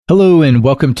Hello and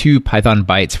welcome to Python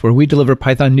Bytes, where we deliver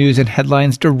Python news and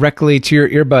headlines directly to your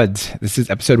earbuds. This is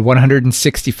episode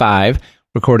 165,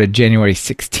 recorded January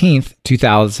 16th,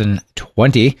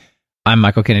 2020. I'm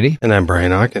Michael Kennedy. And I'm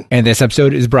Brian Ocken. And this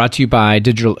episode is brought to you by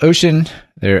DigitalOcean.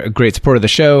 They're a great supporter of the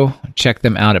show. Check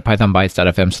them out at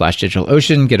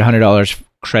pythonbytes.fm/DigitalOcean. Get $100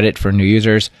 credit for new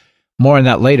users. More on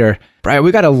that later. Brian,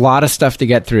 we got a lot of stuff to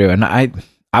get through, and I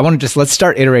want to let's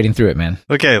start iterating through it, man.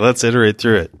 Okay, let's iterate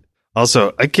through it.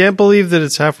 Also, I can't believe that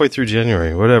it's halfway through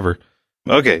January, whatever.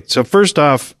 Okay, so first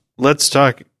off, let's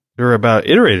talk about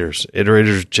iterators,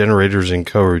 generators, and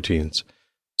coroutines.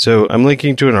 So I'm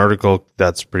linking to an article,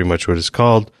 that's pretty much what it's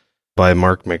called, by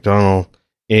Mark McDonald.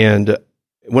 And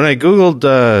when I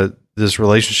Googled this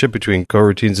relationship between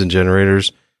coroutines and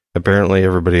generators, apparently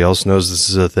everybody else knows this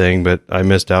is a thing, but I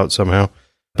missed out somehow.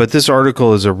 But this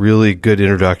article is a really good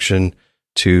introduction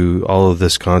to all of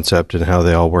this concept and how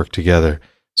they all work together.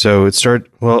 So I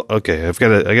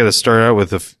gotta start out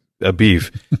with a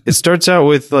beef. It starts out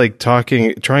with like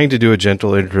trying to do a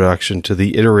gentle introduction to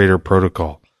the iterator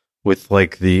protocol with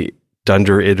like the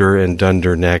dunder iter and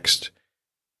dunder next.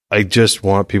 I just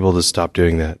want people to stop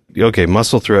doing that. Okay,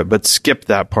 muscle through it, but skip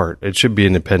that part. It should be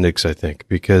an appendix, I think,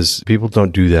 because people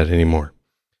don't do that anymore.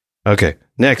 Okay,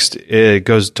 next it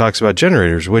talks about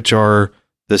generators, which are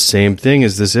the same thing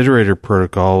as this iterator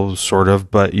protocol, sort of,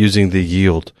 but using the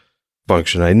yield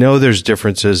function. I know there's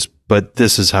differences, but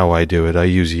this is how I do it. I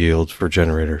use yield for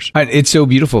generators. It's so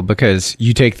beautiful because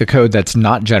you take the code that's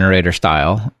not generator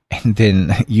style, and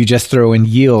then you just throw in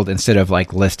yield instead of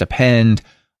like list append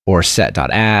or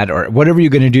set.add or whatever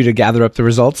you're going to do to gather up the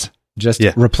results. Just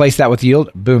replace that with yield.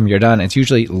 Boom, you're done. It's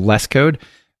usually less code.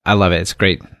 I love it. It's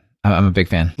great. I'm a big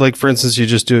fan. Like, for instance, you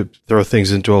just throw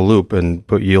things into a loop and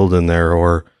put yield in there,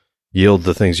 or yield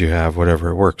the things you have,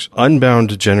 whatever, it works.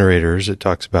 Unbound generators, it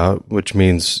talks about, which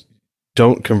means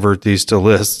don't convert these to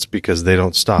lists because they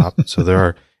don't stop.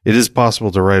 So it is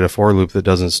possible to write a for loop that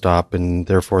doesn't stop, and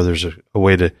therefore there's a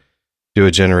way to do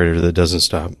a generator that doesn't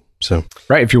stop. So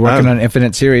right, if you're working on an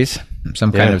infinite series,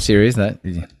 some kind of series that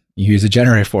you use a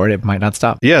generator for it might not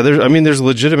stop. Yeah, there's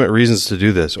legitimate reasons to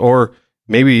do this, or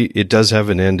maybe it does have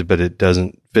an end, but it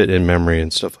doesn't fit in memory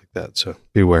and stuff like that. So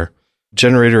beware.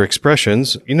 Generator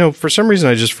expressions, for some reason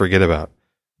I just forget about.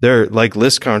 They're like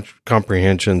list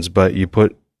comprehensions, but you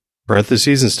put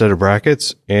parentheses instead of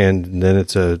brackets, and then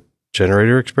it's a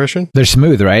generator expression. They're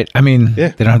smooth, right? I mean,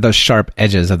 They don't have those sharp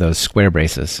edges of those square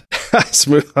braces.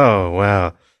 Smooth. Oh,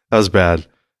 wow. That was bad.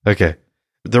 Okay.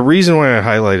 The reason why I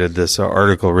highlighted this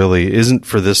article really isn't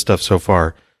for this stuff so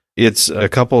far. It's a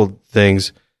couple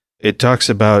things. It talks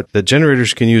about that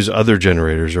generators can use other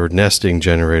generators or nesting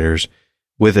generators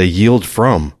with a yield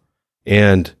from.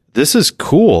 And this is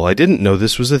cool. I didn't know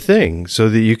this was a thing. So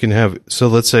that you can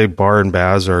let's say bar and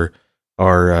baz are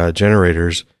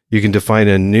generators. You can define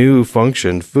a new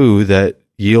function, foo, that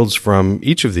yields from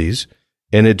each of these.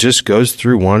 And it just goes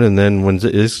through one. And then when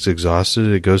it's exhausted,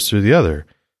 it goes through the other.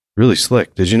 Really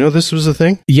slick. Did you know this was a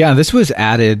thing? Yeah, this was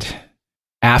added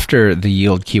after the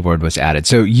yield keyword was added.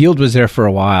 So yield was there for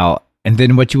a while. And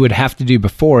then what you would have to do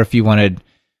before, if you wanted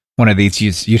one of these,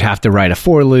 you'd have to write a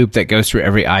for loop that goes through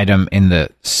every item in the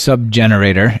sub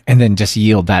generator and then just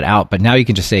yield that out. But now you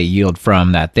can just say yield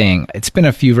from that thing. It's been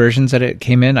a few versions that it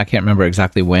came in. I can't remember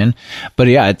exactly when, but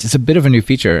yeah, it's a bit of a new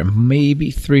feature.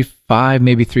 Maybe 3.5,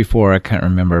 maybe 3.4. I can't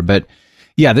remember, but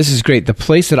yeah, this is great. The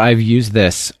place that I've used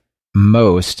this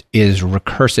most is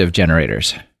recursive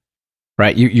generators,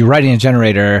 right? You're writing a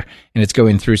generator and it's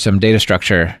going through some data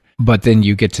structure. But then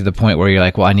you get to the point where you're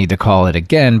like, well, I need to call it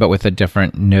again, but with a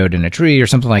different node in a tree or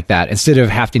something like that. Instead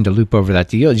of having to loop over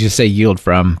that yield, you just say yield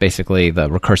from basically the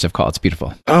recursive call. It's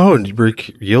beautiful. Oh,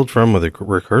 yield from with a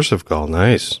recursive call.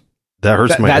 Nice. That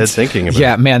hurts my head thinking about it.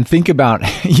 Yeah, man, think about,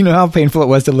 how painful it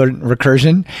was to learn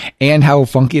recursion and how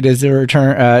funky it is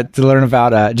to learn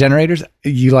about generators.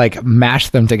 You like mash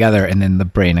them together and then the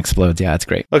brain explodes. Yeah, it's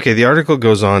great. Okay, the article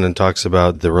goes on and talks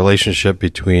about the relationship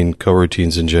between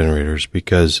coroutines and generators,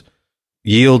 because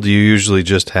yield you usually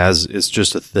it's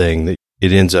just a thing that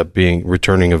it ends up being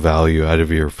returning a value out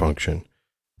of your function.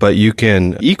 But you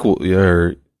can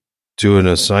do an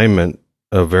assignment,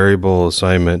 a variable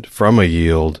assignment from a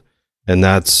yield. And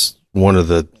that's one of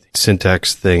the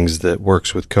syntax things that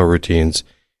works with coroutines.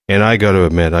 And I got to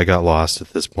admit, I got lost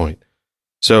at this point.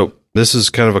 So this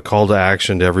is kind of a call to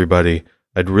action to everybody.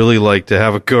 I'd really like to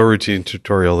have a coroutine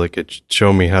tutorial that could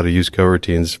show me how to use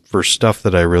coroutines for stuff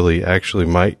that I really actually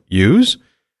might use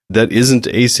that isn't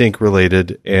async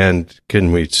related. And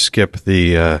can we skip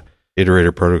the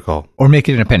iterator protocol? Or make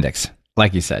it an appendix,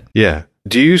 like you said. Yeah.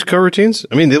 Do you use coroutines?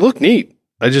 I mean, they look neat.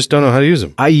 I just don't know how to use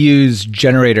them. I use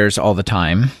generators all the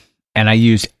time. And I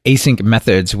use async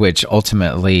methods, which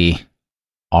ultimately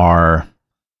are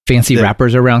fancy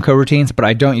wrappers around coroutines, but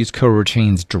I don't use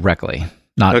coroutines directly.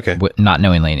 Not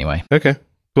knowingly anyway. Okay,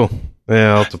 cool.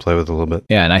 Yeah, I'll have to play with it a little bit.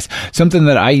 Yeah, nice. Something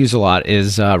that I use a lot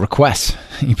is requests.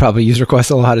 You probably use requests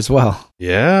a lot as well.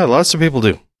 Yeah, lots of people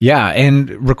do. Yeah, and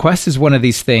request is one of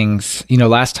these things.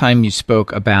 Last time you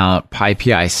spoke about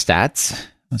PyPI stats.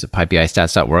 Was it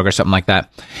pypistats.org or something like that?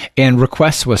 And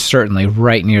requests was certainly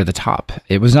right near the top.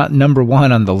 It was not number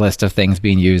one on the list of things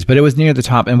being used, but it was near the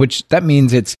top, and which that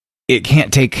means it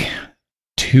can't take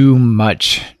too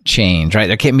much change, right?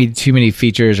 There can't be too many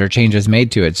features or changes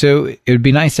made to it. So it would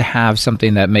be nice to have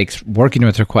something that makes working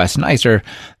with requests nicer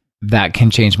that can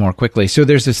change more quickly. So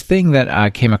there's this thing that I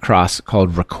came across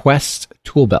called Request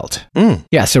Toolbelt.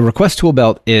 Yeah, so Request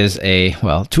Toolbelt is a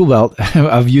toolbelt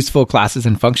of useful classes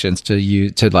and functions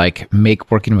to like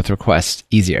make working with requests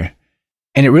easier.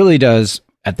 And it really does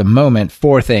at the moment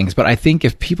 4 things, but I think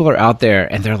if people are out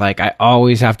there and they're like, I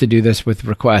always have to do this with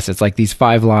requests, it's like these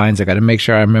 5 lines, I got to make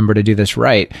sure I remember to do this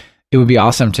right. It would be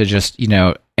awesome to just,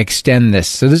 extend this.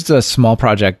 So this is a small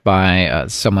project by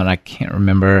someone I can't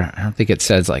remember. I don't think it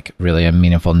says like really a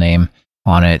meaningful name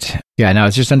on it. Yeah, no,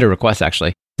 it's just under requests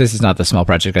actually. This is not the small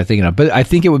project I'm thinking of, but I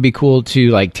think it would be cool to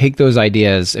like take those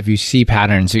ideas if you see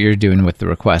patterns that you're doing with the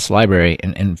request library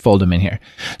and fold them in here.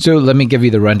 So let me give you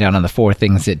the rundown on the 4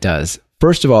 things it does.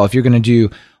 First of all, if you're going to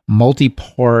do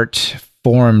multi-part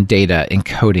form data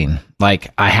encoding,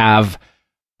 like I have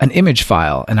an image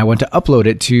file and I want to upload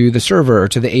it to the server or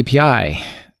to the API,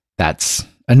 that's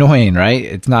annoying, right?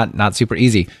 It's not super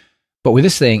easy. But with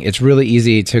this thing, it's really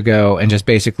easy to go and just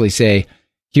basically say,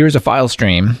 here's a file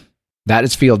stream. That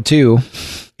is field 2.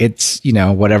 It's,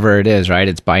 whatever it is, right?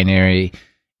 It's binary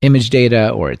image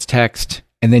data or it's text.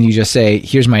 And then you just say,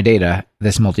 here's my data,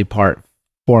 this multi-part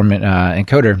form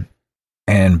encoder.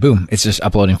 And boom, it's just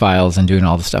uploading files and doing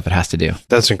all the stuff it has to do.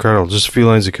 That's incredible. Just a few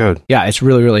lines of code. Yeah, it's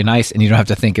really, really nice. And you don't have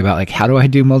to think about like, how do I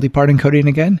do multi-part encoding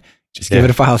again? Just give it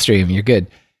a file stream. You're good.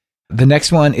 The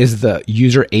next one is the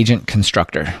user agent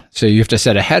constructor. So you have to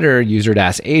set a header,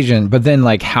 user-agent, but then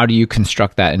like, how do you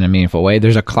construct that in a meaningful way?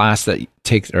 There's a class that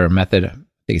takes, or a method, I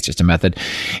think it's just a method,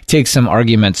 it takes some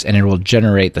arguments and it will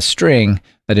generate the string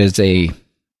that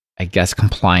is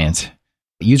compliant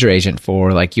user agent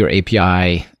for like your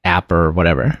API app or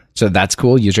whatever. So that's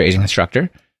cool, user agent constructor.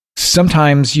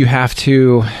 Sometimes you have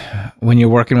to, when you're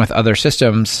working with other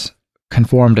systems,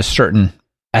 conform to certain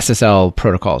SSL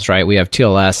protocols, right? We have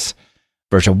TLS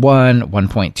version 1,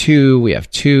 1.2, we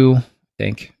have 2, I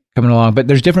think, coming along, but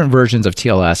there's different versions of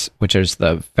TLS, which is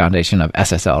the foundation of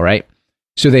SSL, right?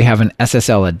 So they have an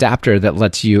SSL adapter that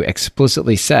lets you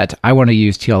explicitly set, I want to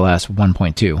use TLS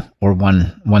 1.2 or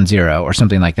 1.10 or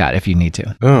something like that if you need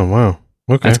to. Oh, wow.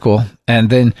 Okay. That's cool. And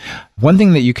then one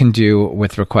thing that you can do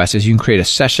with requests is you can create a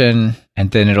session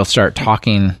and then it'll start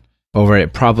talking over it.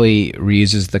 It probably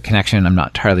reuses the connection. I'm not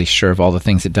entirely sure of all the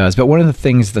things it does, but one of the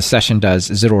things the session does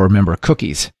is it'll remember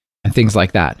cookies and things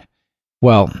like that.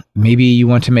 Well, maybe you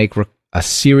want to make a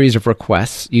series of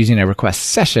requests using a request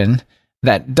session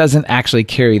that doesn't actually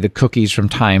carry the cookies from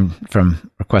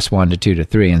request 1 to 2 to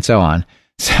 3 and so on.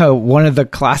 So one of the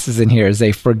classes in here is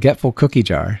a forgetful cookie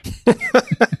jar.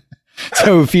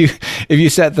 So if you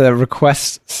set the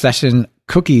request session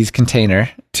cookies container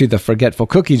to the forgetful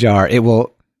cookie jar, it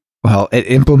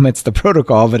implements the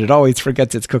protocol, but it always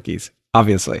forgets its cookies,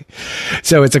 obviously.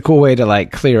 So it's a cool way to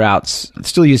like clear out,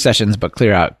 still use sessions, but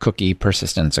clear out cookie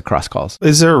persistence across calls.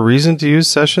 Is there a reason to use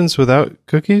sessions without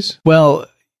cookies? Well,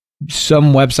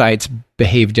 some websites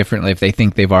behave differently if they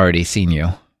think they've already seen you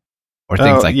or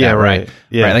things like that, right?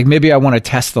 Yeah. Right. Like maybe I want to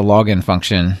test the login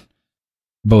function,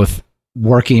 both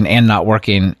working and not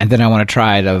working, and then I want to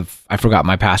try it I forgot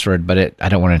my password, but I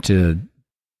don't want it to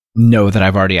know that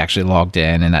I've already actually logged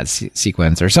in that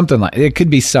sequence or something like it. Could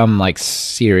be some like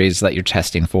series that you're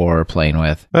testing for or playing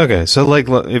with. Okay, so like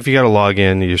if you got to log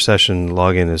in, your session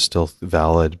login is still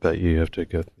valid, but you have to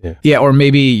go. Yeah, or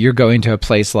maybe you're going to a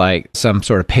place like some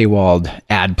sort of paywalled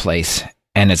ad place,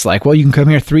 and it's like, well, you can come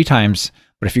here 3 times.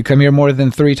 But if you come here more than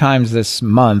 3 times this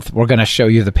month, we're going to show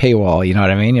you the paywall. You know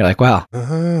what I mean? You're like, well,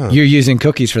 you're using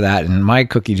cookies for that, and my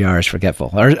cookie jar is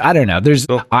forgetful. Or I don't know.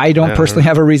 I don't personally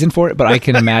have a reason for it, but I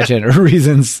can imagine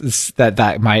reasons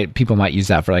that people might use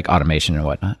that for like automation and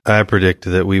whatnot. I predict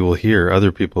that we will hear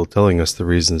other people telling us the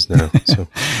reasons now. So.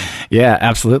 Yeah,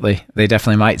 absolutely. They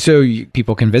definitely might. So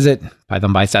people can visit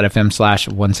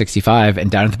pythonbytes.fm/165, and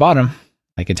down at the bottom,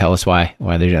 I can tell us why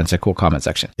they're doing. It's a cool comment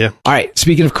section. Yeah. All right.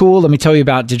 Speaking of cool, let me tell you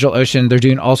about DigitalOcean. They're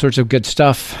doing all sorts of good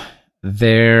stuff.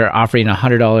 They're offering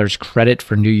 $100 credit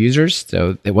for new users.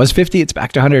 So it was $50. It's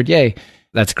back to $100. Yay.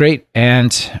 That's great.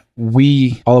 And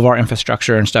all of our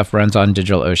infrastructure and stuff runs on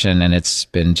DigitalOcean, and it's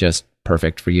been just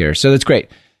perfect for years. So that's great.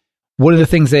 One of the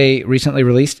things they recently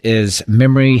released is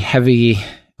memory-heavy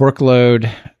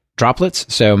workload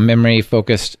droplets. So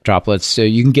memory-focused droplets. So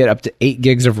you can get up to 8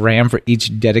 gigs of RAM for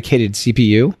each dedicated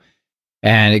CPU.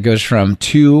 And it goes from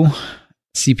 2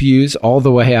 CPUs all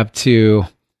the way up to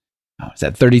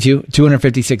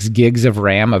 256 gigs of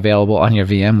RAM available on your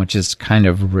VM, which is kind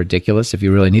of ridiculous if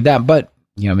you really need that. But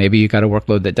maybe you got a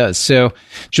workload that does. So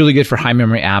it's really good for high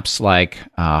memory apps like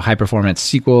high performance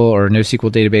SQL or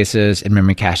NoSQL databases, and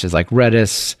memory caches like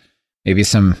Redis, maybe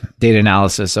some data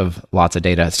analysis of lots of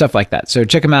data, stuff like that. So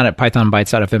check them out at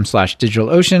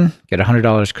pythonbytes.fm/DigitalOcean. Get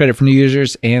 $100 credit for new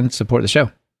users and support the show.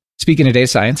 Speaking of data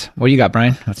science, what do you got,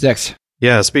 Brian? What's next?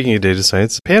 Yeah, speaking of data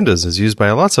science, Pandas is used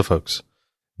by lots of folks.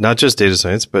 Not just data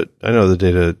science, but I know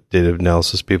the data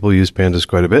analysis people use Pandas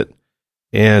quite a bit.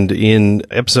 And in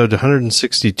episode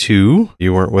 162,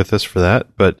 you weren't with us for that,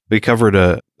 but we covered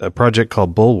a project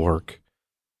called Bulwark.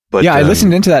 But yeah, I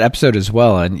listened into that episode as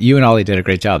well, and you and Ollie did a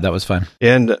great job. That was fun.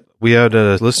 And we had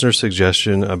a listener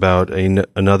suggestion about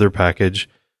another package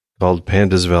called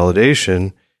Pandas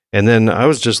Validation. And then I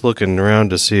was just looking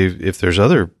around to see if there's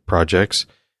other projects.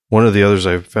 One of the others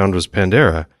I found was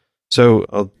Pandera. So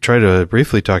I'll try to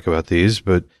briefly talk about these,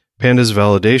 but Pandas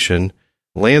Validation,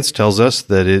 Lance tells us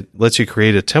that it lets you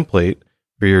create a template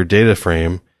for your data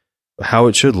frame, how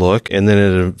it should look, and then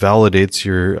it validates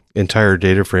your entire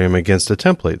data frame against a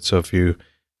template. So if you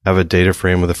have a data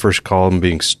frame with the first column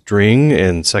being string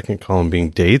and second column being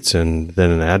dates and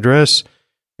then an address,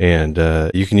 and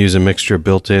you can use a mixture of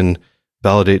built-in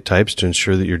validate types to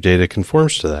ensure that your data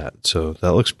conforms to that. So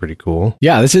that looks pretty cool.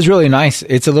 Yeah, this is really nice.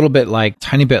 It's a little bit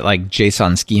tiny bit like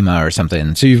JSON schema or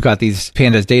something. So you've got these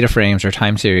Pandas data frames or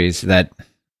time series that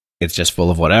it's just full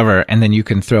of whatever, and then you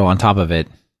can throw on top of it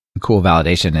cool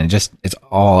validation, and it's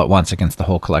all at once against the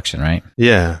whole collection, right?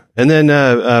 Yeah. And then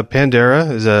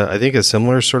Pandera is, I think, a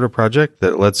similar sort of project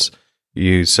that lets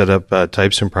you set up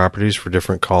types and properties for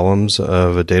different columns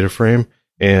of a data frame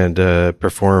and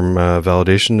perform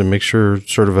validation to make sure,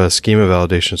 sort of a schema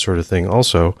validation sort of thing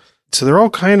also. So they're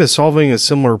all kind of solving a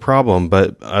similar problem,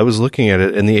 but I was looking at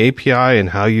it, and the API and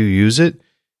how you use it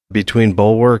between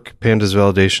Bulwark, Pandas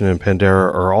Validation, and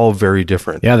Pandera are all very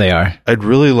different. Yeah, they are. I'd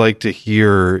really like to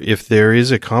hear if there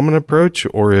is a common approach,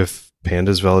 or if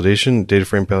Pandas Validation, data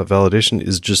frame validation,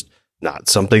 is just not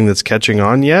something that's catching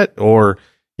on yet, or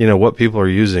what people are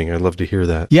using. I'd love to hear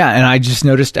that. Yeah, and I just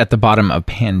noticed at the bottom of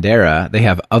Pandera, they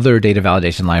have other data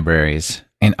validation libraries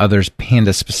and others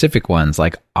Pandas-specific ones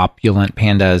like Opulent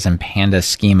Pandas and Pandas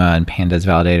Schema and Pandas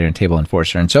Validator and Table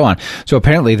Enforcer and so on. So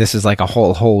apparently this is like a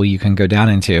whole hole you can go down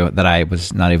into that I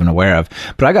was not even aware of.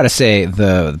 But I got to say,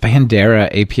 the Pandera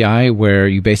API, where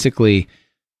you basically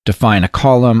define a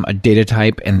column, a data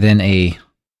type, and then a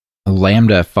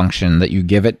Lambda function that you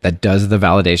give it that does the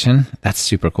validation. That's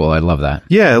super cool. I love that.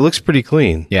 Yeah, it looks pretty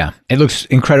clean. Yeah, it looks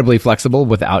incredibly flexible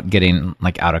without getting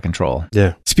out of control.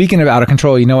 Yeah. Speaking of out of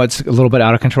control, you know what's a little bit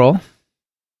out of control?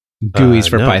 GUIs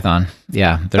for Python.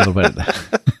 Yeah, they're a little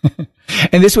bit.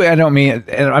 And this way, I don't mean,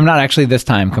 I'm not actually this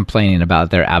time complaining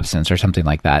about their absence or something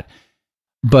like that.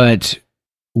 But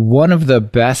one of the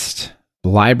best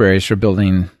libraries for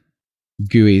building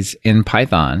GUIs in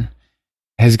Python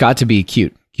has got to be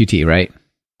Qt, right?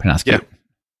 Pronounced Qt. Yeah.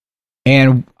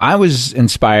 And I was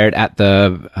inspired at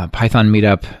the Python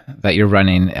meetup that you're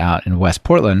running out in West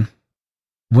Portland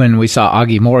when we saw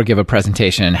Augie Moore give a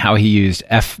presentation how he used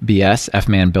FBS,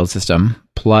 Fman Build System,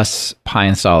 plus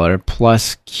PyInstaller,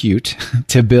 plus Qt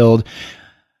to build,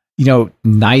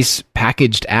 nice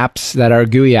packaged apps that are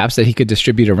GUI apps that he could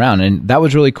distribute around. And that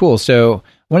was really cool. So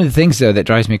one of the things, though, that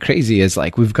drives me crazy is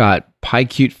we've got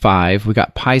PyQt 5, we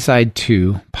got PySide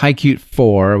 2, PyQt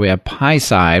 4, we have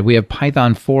PySide, we have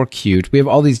Python for Qt, we have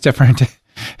all these different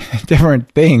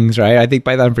things, right? I think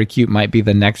Python for Qt might be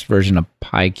the next version of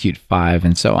PyQt 5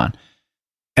 and so on.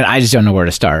 And I just don't know where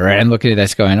to start, right? I'm looking at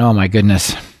this going, oh my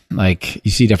goodness,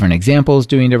 you see different examples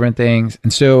doing different things.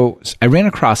 And so I ran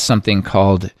across something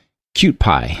called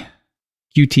QtPy,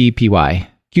 QTPY.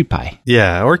 QtPy.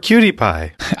 Yeah, or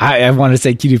QtPy. I want to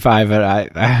say QtPy,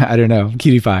 but I don't know.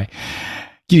 QtPy.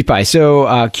 So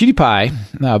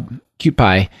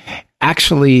QtPy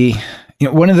actually,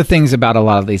 one of the things about a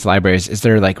lot of these libraries is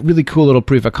they're really cool little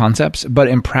proof of concepts, but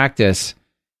in practice,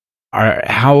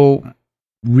 how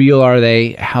real are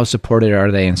they? How supported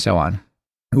are they? And so on.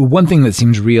 One thing that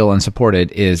seems real and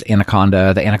supported is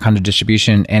Anaconda, the Anaconda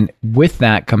distribution. And with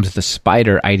that comes the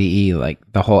Spider IDE,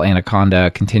 the whole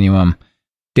Anaconda Continuum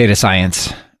data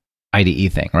science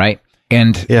IDE thing, right?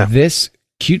 And this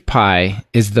CutePy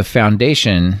is the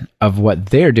foundation of what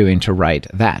they're doing to write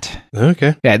that.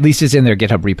 Okay. Yeah, at least it's in their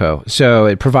GitHub repo. So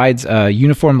it provides a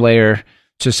uniform layer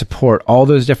to support all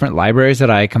those different libraries that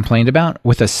I complained about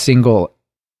with a single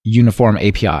uniform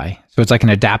API. So it's like an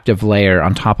adaptive layer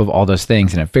on top of all those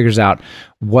things, and it figures out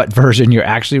what version you're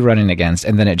actually running against,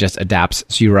 and then it just adapts.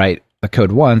 So you write the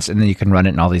code once, and then you can run it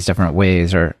in all these different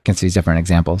ways or can see different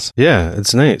examples. Yeah,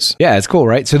 it's nice. Yeah, it's cool,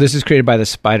 right? So this is created by the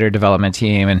Spider development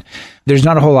team, and there's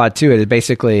not a whole lot to it.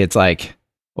 Basically, it's like,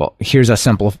 well, here's a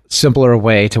simpler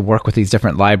way to work with these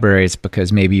different libraries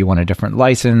because maybe you want a different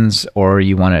license, or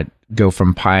you want to go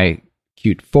from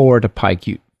PyQt 4 to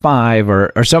PyQt 5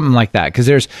 or something like that. Because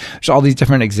there's all these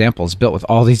different examples built with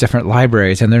all these different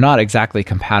libraries, and they're not exactly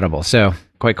compatible. So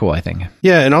quite cool, I think.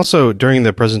 Yeah, and also during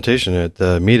the presentation at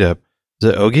the meetup, is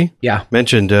it Ogi? Yeah.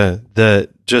 Mentioned that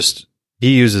just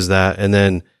he uses that, and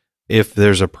then if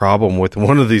there's a problem with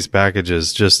one of these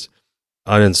packages, just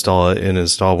uninstall it and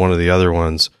install one of the other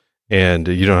ones, and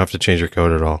you don't have to change your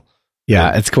code at all.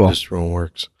 Yeah, it's cool. It just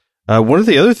works. One of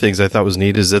the other things I thought was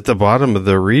neat is at the bottom of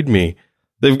the README,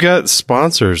 they've got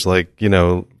sponsors, like,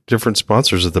 different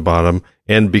sponsors at the bottom,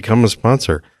 and become a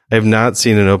sponsor. I have not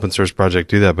seen an open source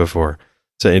project do that before.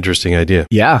 It's an interesting idea.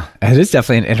 Yeah, it is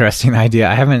definitely an interesting idea.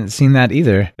 I haven't seen that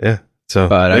either. Yeah. So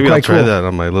but, maybe I'll try cool. that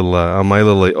on my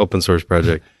little open source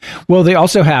project. Well, they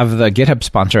also have the GitHub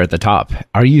sponsor at the top.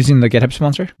 Are you using the GitHub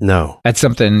sponsor? No. That's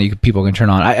something people can turn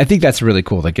on. I think that's really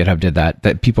cool that GitHub did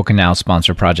that people can now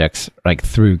sponsor projects like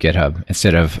through GitHub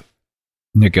instead of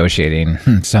negotiating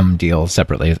some deal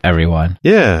separately with everyone.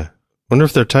 Yeah. Wonder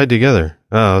if they're tied together.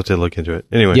 Oh, I'll have to look into it.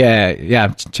 Anyway. Yeah.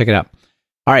 Check it out.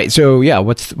 All right. So yeah,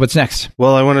 what's next?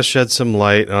 Well, I want to shed some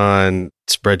light on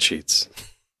spreadsheets.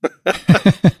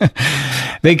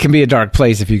 They can be a dark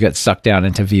place if you get sucked down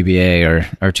into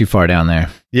VBA or too far down there.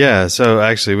 Yeah. So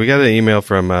actually, we got an email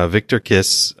from Victor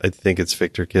Kiss. I think it's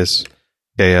Victor Kiss,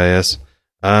 KIS.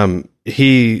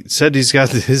 He said he's got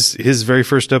his very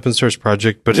first open source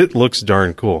project, but it looks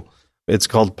darn cool. It's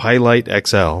called PyLite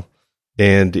XL,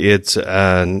 and it's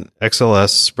an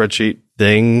XLS spreadsheet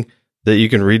thing that you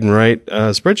can read and write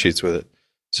spreadsheets with it.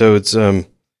 So it's a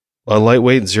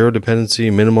lightweight, zero dependency,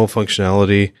 minimal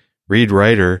functionality read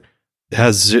writer.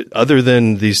 Has, other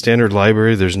than the standard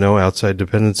library, there's no outside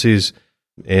dependencies,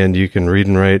 and you can read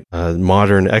and write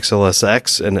modern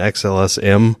XLSX and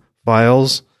XLSM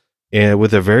files, and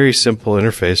with a very simple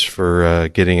interface for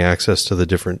getting access to the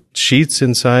different sheets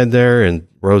inside there and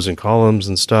rows and columns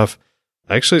and stuff.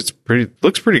 Actually,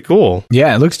 looks pretty cool.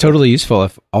 Yeah, it looks totally useful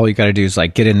if all you got to do is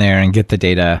like get in there and get the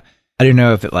data. I don't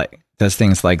know if it like does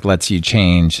things like lets you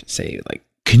change, say, like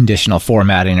conditional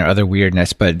formatting or other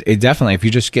weirdness, but it definitely, if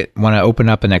you just want to open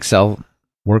up an Excel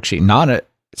worksheet, not a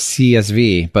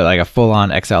CSV, but like a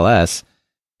full-on XLS,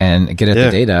 and get at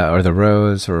the data or the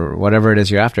rows or whatever it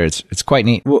is you're after, it's quite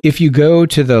neat. Well, if you go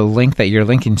to the link that you're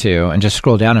linking to and just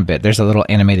scroll down a bit, there's a little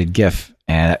animated GIF,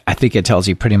 and I think it tells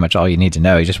you pretty much all you need to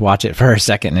know. You just watch it for a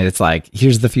second, and it's like,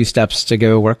 here's the few steps to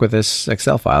go work with this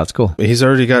Excel file. It's cool. He's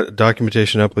already got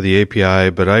documentation up with the API,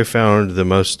 but I found the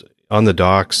most on the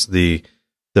docs, the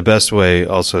best way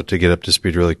also to get up to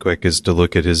speed really quick is to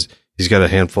look at he's got a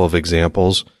handful of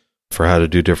examples for how to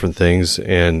do different things.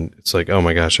 And it's like, oh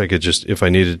my gosh, I could just, if I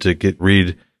needed to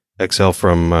read Excel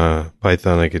from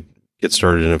Python, I could get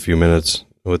started in a few minutes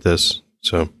with this.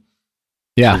 So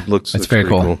yeah, that's very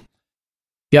cool.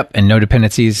 Yep. And no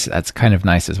dependencies. That's kind of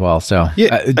nice as well. So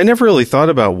yeah, I never really thought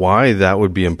about why that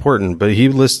would be important, but he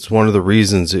lists one of the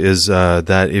reasons is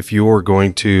that if you're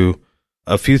going to,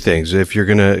 a few things, if you're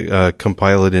going to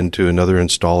compile it into another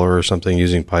installer or something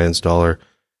using PyInstaller,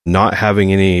 not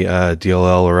having any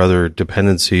DLL or other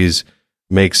dependencies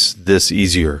makes this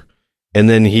easier. And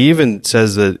then he even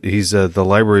says that the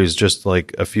library is just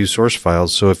like a few source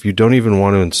files. So if you don't even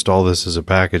want to install this as a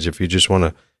package, if you just want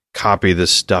to copy this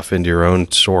stuff into your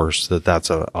own source, that's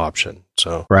an option.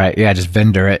 So right, yeah, just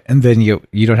vendor it, and then you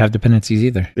don't have dependencies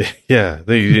either. Yeah,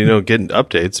 you don't get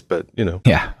updates, but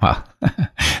Yeah, well,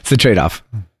 it's the trade-off.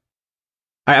 All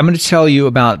right, I'm going to tell you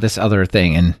about this other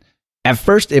thing, and at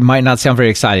first it might not sound very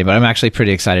exciting, but I'm actually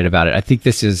pretty excited about it. I think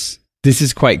this is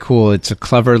quite cool. It's a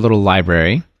clever little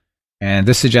library, and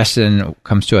this suggestion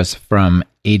comes to us from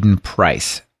Aiden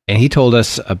Price. And he told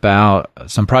us about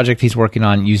some project he's working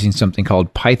on using something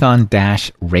called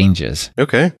Python-ranges.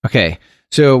 Okay.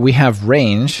 So we have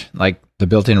range, like the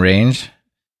built-in range.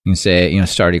 You can say,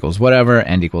 start equals whatever,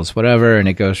 end equals whatever, and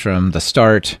it goes from the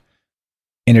start,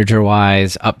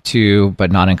 integer-wise, up to,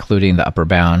 but not including the upper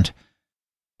bound.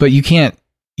 But you can't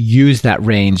use that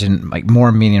range in like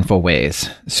more meaningful ways.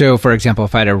 So, for example,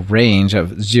 if I had a range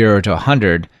of 0 to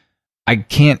 100, I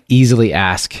can't easily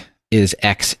ask is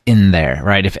X in there,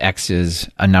 right? If X is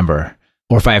a number.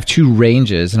 Or if I have two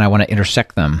ranges and I want to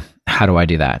intersect them, how do I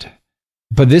do that?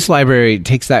 But this library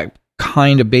takes that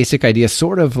kind of basic idea,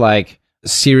 sort of like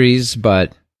series,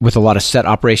 but with a lot of set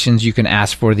operations. You can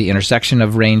ask for the intersection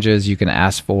of ranges. You can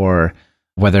ask for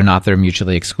whether or not they're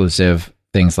mutually exclusive,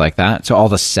 things like that. So all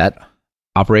the set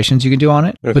operations you can do on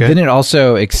it. Okay. But then it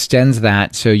also extends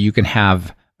that so you can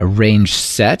have a range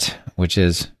set, which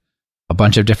is a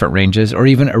bunch of different ranges, or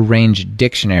even a range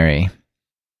dictionary.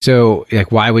 So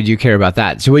like, why would you care about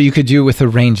that? So what you could do with a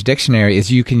range dictionary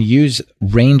is you can use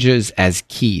ranges as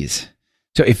keys.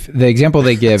 So if the example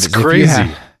they give is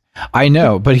crazy. I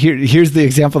know, but here's the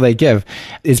example they give.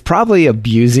 It's probably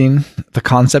abusing the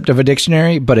concept of a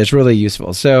dictionary, but it's really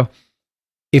useful. So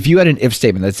if you had an if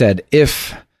statement that said,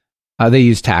 if they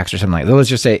use tax or something like that, let's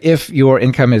just say if your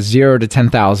income is 0 to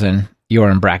 10,000, you're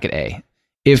in bracket A.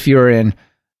 If you're in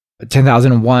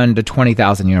 10,001 to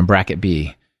 20,000, you're in bracket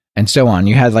B, and so on.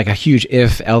 You had like a huge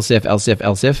if, else if, else if,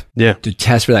 else if to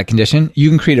test for that condition. You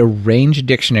can create a range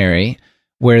dictionary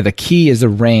where the key is the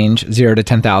range 0 to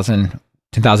 10,000,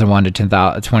 10,001 to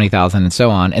 20,000, and so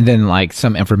on. And then like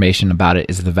some information about it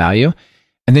is the value.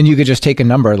 And then you could just take a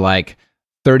number like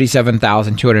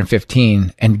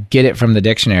 37,215 and get it from the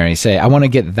dictionary. Say, I want to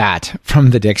get that from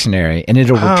the dictionary, and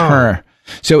it'll return.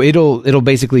 So it'll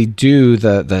basically do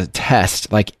the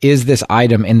test. Like, is this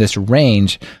item in this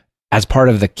range as part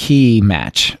of the key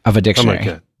match of a dictionary? Oh my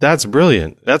God. That's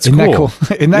brilliant. That's Isn't cool. that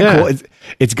cool? Isn't that cool?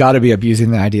 It's got to be abusing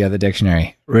the idea of the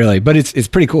dictionary, really, but it's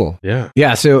pretty cool. Yeah.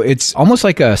 Yeah. So it's almost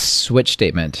like a switch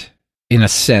statement in a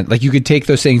sense. Like you could take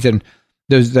those things and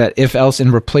that if else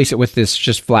and replace it with this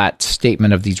just flat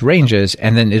statement of these ranges,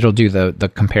 and then it'll do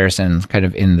the comparison kind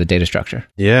of in the data structure.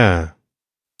 Yeah.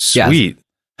 Sweet.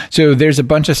 Yeah. So there's a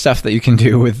bunch of stuff that you can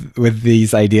do with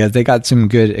these ideas. They got some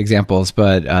good examples,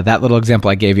 but that little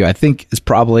example I gave you, I think, is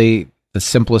probably the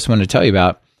simplest one to tell you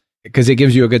about, because it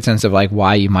gives you a good sense of like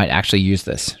why you might actually use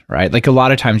this, right? Like a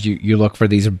lot of times you look for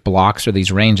these blocks or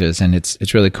these ranges, and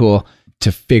it's really cool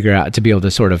to figure out, to be able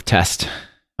to sort of test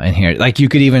in here. Like you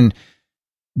could even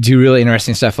do really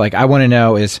interesting stuff. Like I want to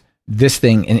know, is this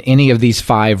thing in any of these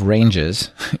 5 ranges?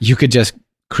 You could just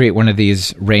create one of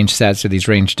these range sets or these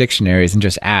range dictionaries and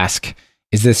just ask,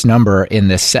 is this number in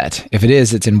this set? If it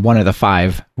is, it's in one of the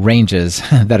 5 ranges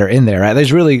that are in there, right?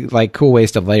 There's really like cool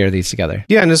ways to layer these together.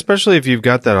 Yeah, and especially if you've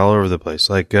got that all over the place.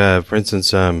 Like, for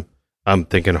instance, I'm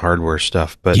thinking hardware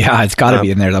stuff, but yeah, it's got to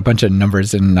be in there. A bunch of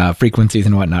numbers and frequencies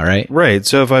and whatnot, right? Right.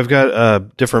 So if I've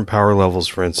got different power levels,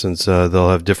 for instance, they'll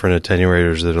have different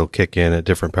attenuators that'll kick in at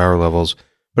different power levels,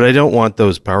 but I don't want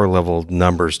those power level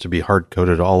numbers to be hard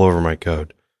coded all over my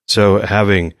code. So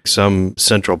having some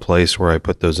central place where I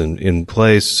put those in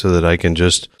place so that I can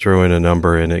just throw in a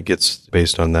number and it gets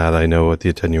based on that, I know what the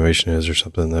attenuation is or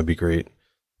something, that'd be great.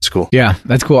 It's cool. Yeah,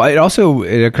 that's cool.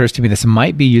 It occurs to me this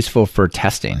might be useful for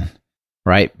testing,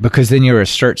 right? Because then your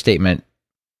assert statement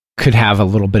could have a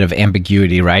little bit of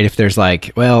ambiguity, right? If there's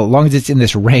like, well, as long as it's in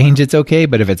this range, it's okay.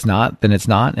 But if it's not, then it's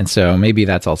not. And so maybe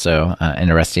that's also an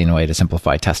interesting way to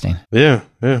simplify testing. Yeah.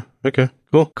 Okay,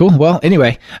 cool. Well,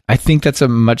 anyway, I think that's a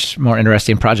much more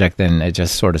interesting project than it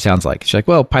just sort of sounds like. It's like,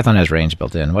 well, Python has range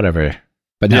built in, whatever.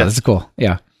 But no, this is cool.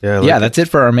 Yeah. Yeah, that's it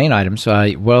for our main items.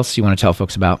 So what else do you want to tell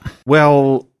folks about?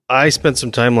 Well, I spent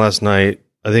some time last night.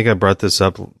 I think I brought this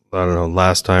up, I don't know,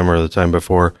 last time or the time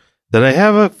before, that I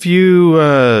have a few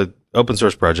open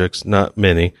source projects, not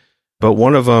many, but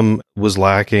one of them was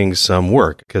lacking some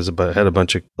work because it had a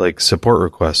bunch of like support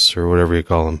requests or whatever you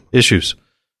call them, issues.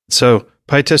 So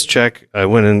PyTest check, I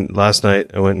went in last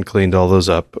night, I went and cleaned all those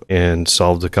up and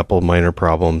solved a couple of minor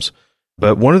problems.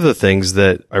 But one of the things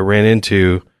that I ran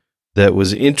into that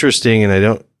was interesting,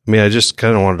 and I just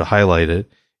kind of wanted to highlight it,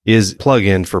 is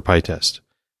plugin for PyTest.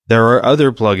 There are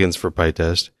other plugins for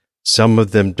PyTest. Some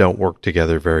of them don't work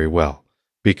together very well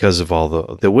because of all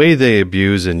the way they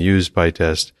abuse and use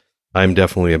PyTest. I'm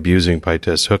definitely abusing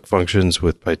PyTest hook functions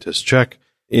with PyTest check.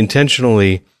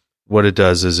 Intentionally, what it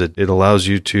does is it allows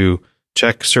you to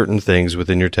check certain things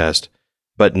within your test,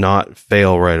 but not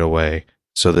fail right away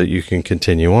so that you can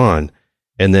continue on.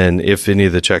 And then if any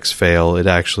of the checks fail, it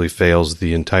actually fails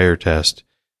the entire test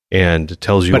and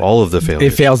tells you all of the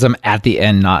failures. It fails them at the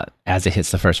end, not as it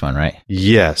hits the first one, right?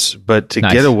 Yes, but to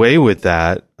get away with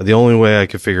that, the only way I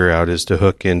could figure out is to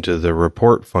hook into the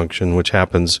report function, which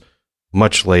happens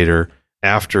much later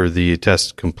after the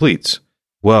test completes.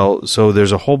 Well, so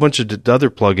there's a whole bunch of other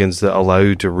plugins that allow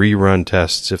you to rerun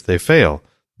tests if they fail.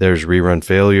 There's rerun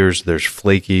failures, there's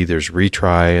flaky, there's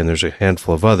retry, and there's a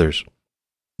handful of others.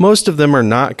 Most of them are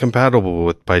not compatible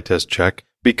with PyTest check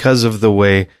because of the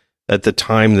way at the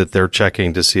time that they're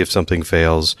checking to see if something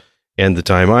fails, and the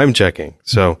time I'm checking.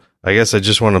 So I guess I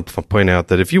just want to point out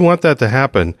that if you want that to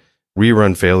happen,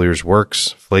 rerun failures works,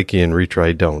 flaky and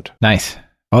retry don't. Nice.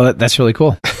 Oh, that's really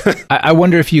cool. I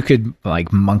wonder if you could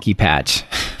like monkey patch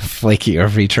flaky or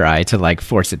retry to like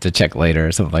force it to check later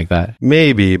or something like that.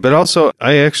 Maybe, but also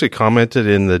I actually commented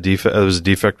in the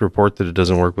defect report that it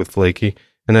doesn't work with flaky.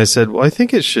 And I said, well, I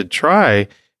think it should try.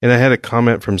 And I had a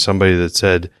comment from somebody that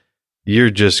said,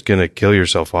 you're just going to kill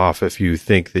yourself off if you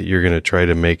think that you're going to try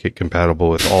to make it compatible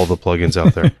with all the plugins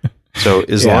out there. So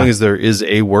as long as there is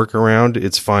a workaround,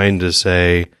 it's fine to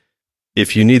say,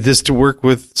 if you need this to work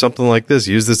with something like this,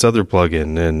 use this other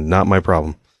plugin and not my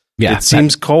problem. Yeah, it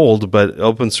seems cold, but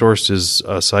open source is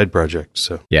a side project.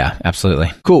 So yeah,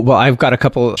 absolutely. Cool. Well, I've got a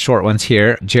couple short ones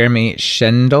here. Jeremy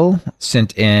Schendel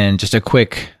sent in just a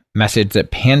quick message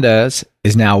that Pandas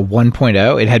is now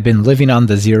 1.0. It had been living on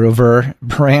the ZeroVer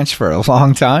branch for a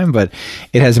long time, but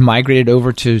it has migrated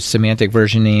over to semantic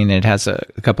versioning. It has a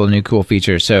couple of new cool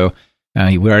features. So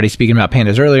we were already speaking about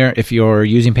Pandas earlier. If you're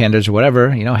using Pandas or whatever,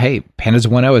 hey, Pandas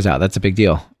 1.0 is out. That's a big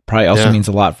deal. Probably also means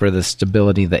a lot for the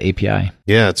stability of the API.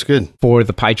 Yeah, it's good. For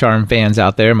the PyCharm fans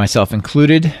out there, myself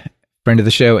included, friend of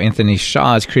the show, Anthony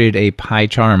Shaw, has created a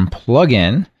PyCharm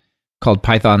plugin called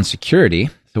Python Security.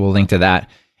 So we'll link to that.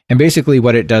 And basically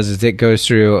what it does is it goes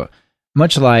through,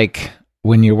 much like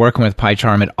when you're working with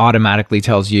PyCharm, it automatically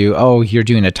tells you, oh, you're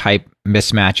doing a type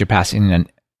mismatch. You're passing an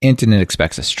int and it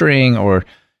expects a string, or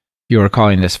you're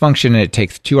calling this function and it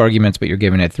takes 2 arguments, but you're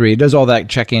giving it 3. It does all that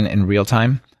checking in real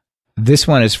time. This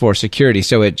one is for security.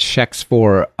 So it checks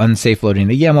for unsafe loading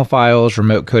of YAML files,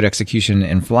 remote code execution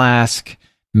in Flask,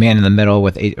 man in the middle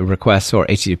with requests or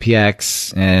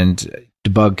HTTPX, and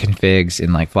debug configs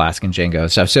in like Flask and Django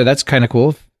stuff. So that's kind of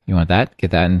cool. If you want that,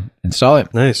 get that and install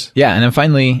it. Nice. Yeah. And then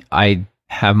finally, I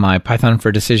have my Python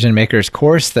for Decision Makers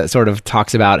course that sort of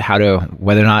talks about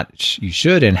whether or not you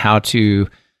should and how to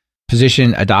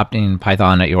position adopting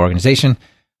Python at your organization.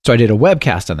 So I did a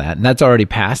webcast on that, and that's already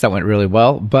passed. That went really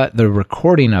well, but the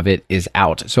recording of it is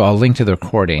out. So I'll link to the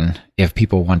recording if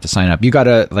people want to sign up. You got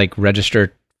to like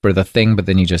register for the thing, but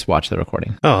then you just watch the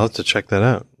recording. Oh, I'll have to check that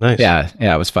out. Nice. Yeah,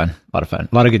 it was fun. A lot of fun.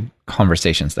 A lot of good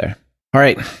conversations there. All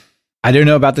right. I don't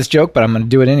know about this joke, but I'm going to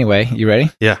do it anyway. You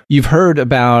ready? Yeah. You've heard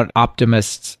about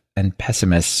optimists and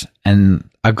pessimists and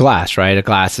a glass, right? A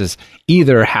glass is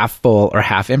either half full or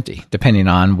half empty, depending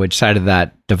on which side of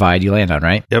that divide you land on,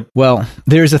 right? Yep. Well,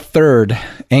 there's a third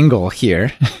angle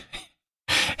here.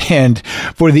 And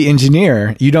for the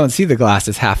engineer, you don't see the glass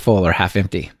as half full or half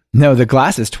empty. No, the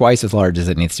glass is twice as large as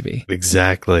it needs to be.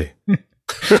 Exactly.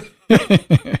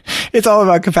 It's all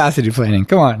about capacity planning.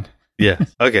 Come on. Yeah.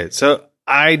 Okay. So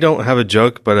I don't have a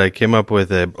joke, but I came up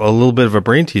with a little bit of a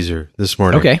brain teaser this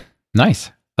morning. Okay.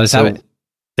 Nice. Let's have it.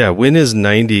 Yeah. When is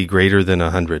 90 greater than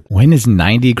 100? When is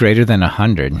 90 greater than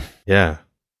 100? Yeah.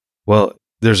 Well,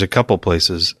 there's a couple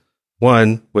places.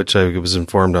 One, which I was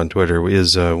informed on Twitter,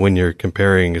 is when you're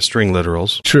comparing string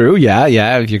literals. True. Yeah.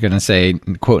 Yeah. If you're going to say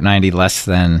quote 90 less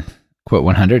than quote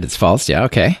 100, it's false. Yeah.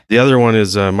 Okay. The other one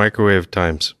is microwave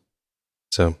times.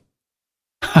 So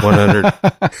 100.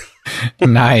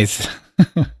 Nice.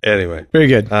 Anyway. Very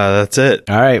good. That's it.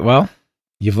 All right. Well,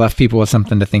 you've left people with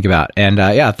something to think about. And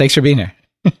yeah, thanks for being here.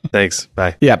 Thanks.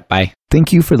 Bye. Yeah, bye.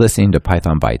 Thank you for listening to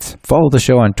Python Bytes. Follow the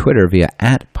show on Twitter via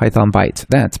 @PythonBytes.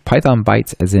 That's Python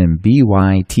Bytes as in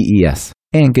BYTES.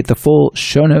 And get the full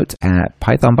show notes at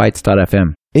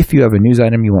pythonbytes.fm. If you have a news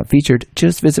item you want featured,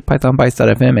 just visit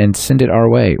pythonbytes.fm and send it our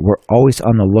way. We're always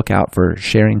on the lookout for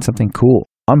sharing something cool.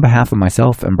 On behalf of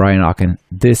myself and Brian Ocken,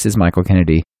 this is Michael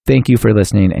Kennedy. Thank you for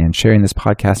listening and sharing this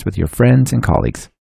podcast with your friends and colleagues.